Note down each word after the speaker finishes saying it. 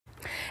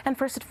And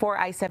first at 4,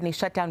 I-70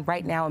 shut down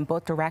right now in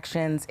both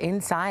directions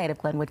inside of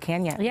Glenwood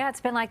Canyon. Yeah,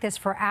 it's been like this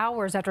for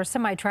hours after a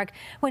semi-truck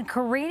went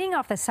careening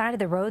off the side of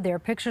the road there.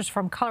 Pictures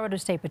from Colorado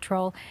State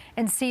Patrol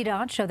and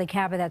CDOT show the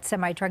cab of that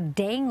semi-truck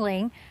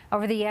dangling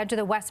over the edge of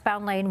the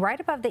westbound lane right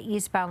above the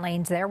eastbound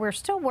lanes there. We're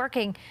still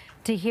working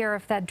to hear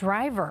if that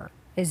driver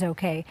is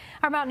okay.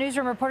 Our Mountain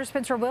Newsroom reporter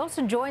Spencer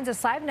Wilson joins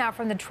us live now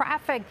from the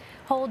traffic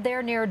hold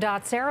there near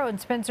Dots Arrow.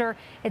 And Spencer,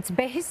 it's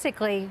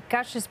basically,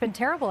 gosh, it's been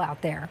terrible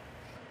out there.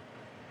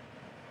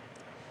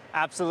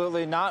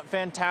 Absolutely not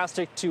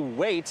fantastic to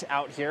wait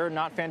out here.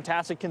 Not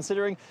fantastic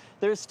considering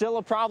there's still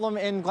a problem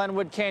in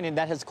Glenwood Canyon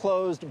that has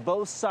closed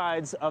both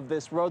sides of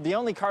this road. The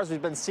only cars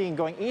we've been seeing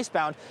going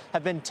eastbound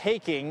have been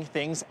taking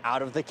things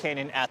out of the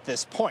canyon at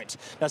this point.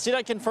 Now,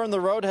 CDOT confirmed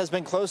the road has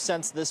been closed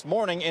since this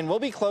morning and will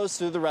be closed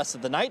through the rest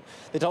of the night.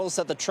 They told us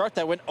that the truck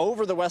that went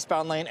over the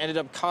westbound lane ended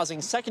up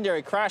causing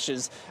secondary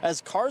crashes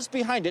as cars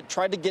behind it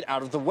tried to get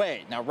out of the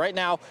way. Now, right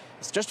now,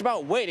 it's just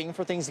about waiting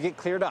for things to get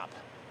cleared up.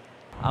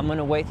 I'm going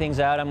to wait things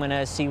out. I'm going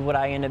to see what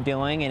I end up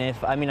doing. And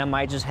I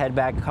might just head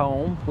back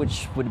home,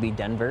 which would be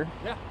Denver.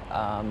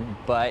 Yeah.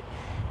 But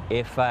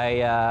if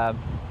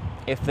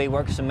they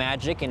work some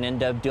magic and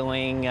end up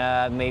doing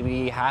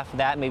maybe half of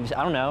that, maybe,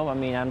 I don't know.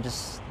 I'm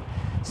just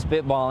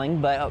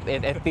spitballing. But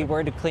if we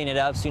were to clean it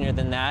up sooner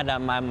than that, I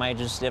might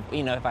just, if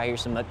I hear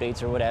some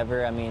updates or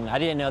whatever. I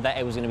didn't know that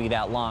it was going to be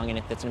that long. And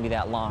if it's going to be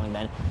that long,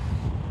 then,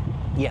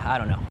 yeah, I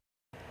don't know.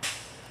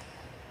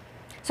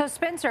 So,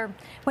 Spencer,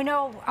 we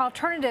know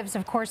alternatives,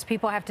 of course,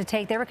 people have to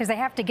take there because they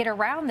have to get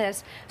around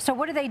this. So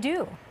what do they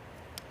do?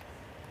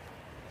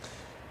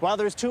 Well,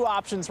 there's two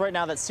options right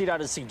now that CDOT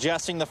is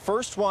suggesting. The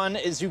first one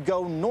is you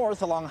go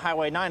north along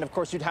Highway 9. Of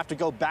course, you'd have to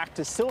go back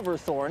to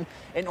Silverthorne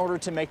in order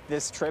to make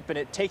this trip, and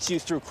it takes you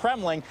through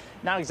Kremling.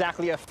 Not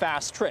exactly a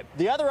fast trip.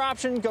 The other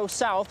option, go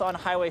south on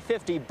Highway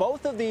 50.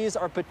 Both of these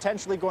are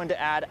potentially going to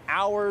add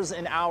hours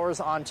and hours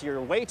onto your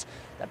wait.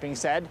 That being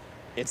said,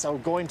 it's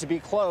going to be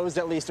closed,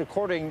 at least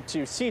according to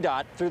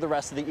CDOT, through the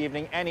rest of the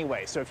evening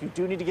anyway. So if you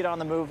do need to get on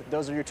the move,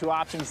 those are your two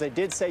options. They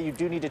did say you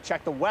do need to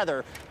check the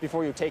weather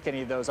before you take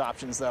any of those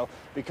options, though,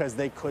 because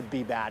they could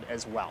be bad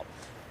as well.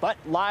 But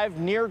live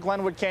near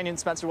Glenwood Canyon,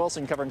 Spencer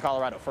Wilson covering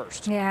Colorado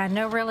First. Yeah,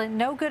 no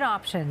good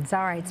options.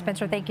 All right,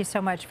 Spencer, thank you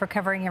so much for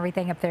covering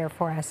everything up there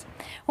for us.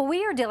 Well,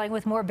 we are dealing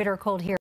with more bitter cold here.